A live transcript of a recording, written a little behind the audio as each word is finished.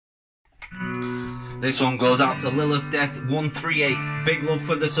This one goes out to Lilith Death 138. Big love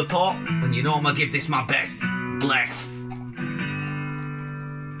for the support, and you know I'm gonna give this my best. Bless.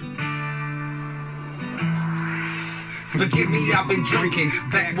 Forgive me, I've been drinking,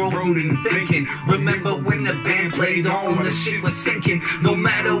 back roading, thinking. Remember when the band played on, the shit was sinking. No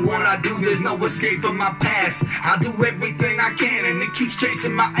matter what I do, there's no escape from my past. I do everything I can and it keeps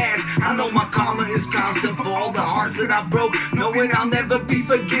chasing my ass. I know my karma is constant for all the hearts that I broke. Knowing I'll never be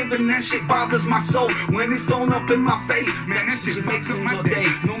forgiven, that shit bothers my soul. When it's thrown up in my face, that shit makes it my day.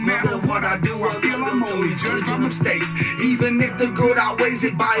 No matter what I do, I feel I'm always judging mistakes. Even if the good outweighs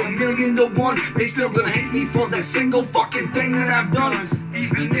it by 1,000,000 to 1, they still gonna hate me for that single fucking thing that I've done.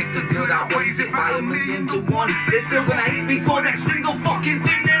 Even if the good outweighs it by 1,000,000 to 1, they're still gonna hate me for that single fucking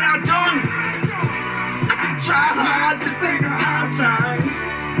thing that I've done. I try hard to think of hard times.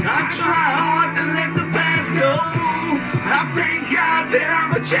 I try hard to let the past go. I thank God that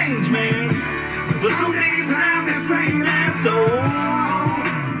I'm a changed man, but some days I'm the same asshole.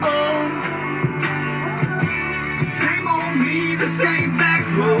 Oh, same old me, the same back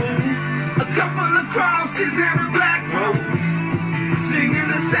road. A couple of crosses and a black rose, singing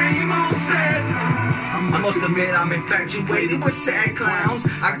the same old sad. I must admit I'm infatuated with sad clowns.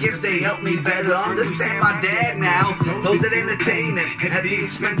 I guess they help me better understand my dad now. Those that entertain it at the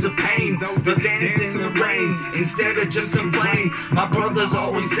expense of pain, the dance in the rain instead of just complain. My brothers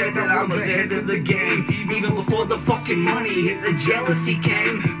always said that I was ahead of the game, even before the fucking money hit, the jealousy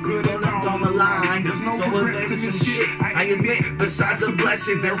came. Good enough on the line, so it some shit. I admit, besides the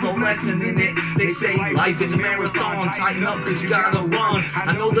blessing, there's no lesson in it. They say life is a marathon, tighten up cause you gotta run.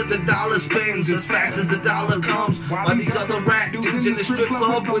 I know that the dollar spins as fast as the dollar comes, while these other rat dudes in the strip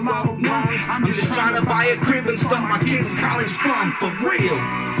club with all ones. I'm just trying to buy a crib and start my kids' college fund, for real.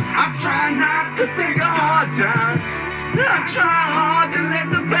 I try not to think of hard times. I try hard to let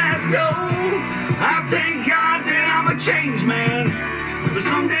the past go. I thank God that I'm a changed man, but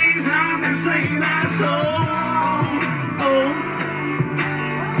some days I'm the same asshole. Oh,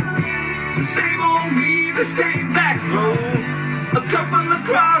 the same old me, the same back road. A couple of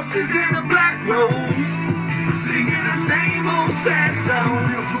crosses and a black rose, singing the same old sad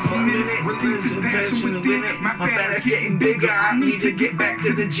song. One minute, release the passion of it. My fat ass getting bigger, I need to get back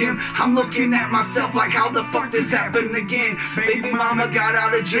to the gym. I'm looking at myself like, how the fuck this happened again? Baby mama got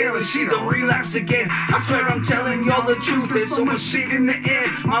out of jail and she don't relapse again. I swear I'm telling y'all the truth, there's so much shit in the air.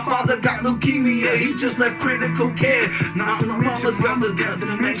 My father got leukemia, he just left critical care. Now my mama's got the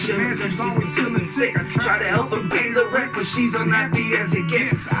dementia, and she was feeling sick. Try to help her pay the rent, but she's unhappy as it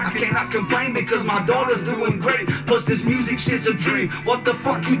gets. I cannot complain because my daughter's doing great. Plus this music shit's a dream. What the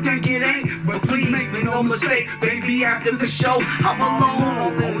fuck you think it ain't? But please make no mistake, baby, after the show I'm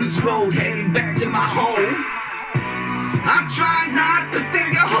alone on this road heading back to my home. I try not to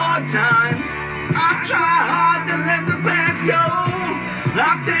think of hard times. I try hard to let the past go.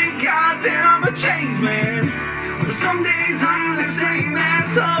 I thank God that I'm a changed man, but some days I'm the same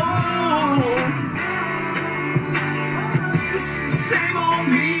asshole. The same old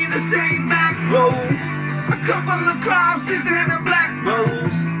me, the same back road. A couple of crosses and a black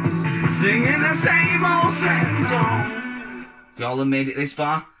rose, singing the same old sad song. Y'all have made it this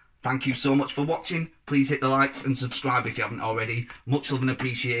far, thank you so much for watching. Please hit the likes and subscribe if you haven't already. Much love and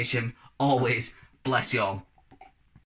appreciation. Always bless y'all.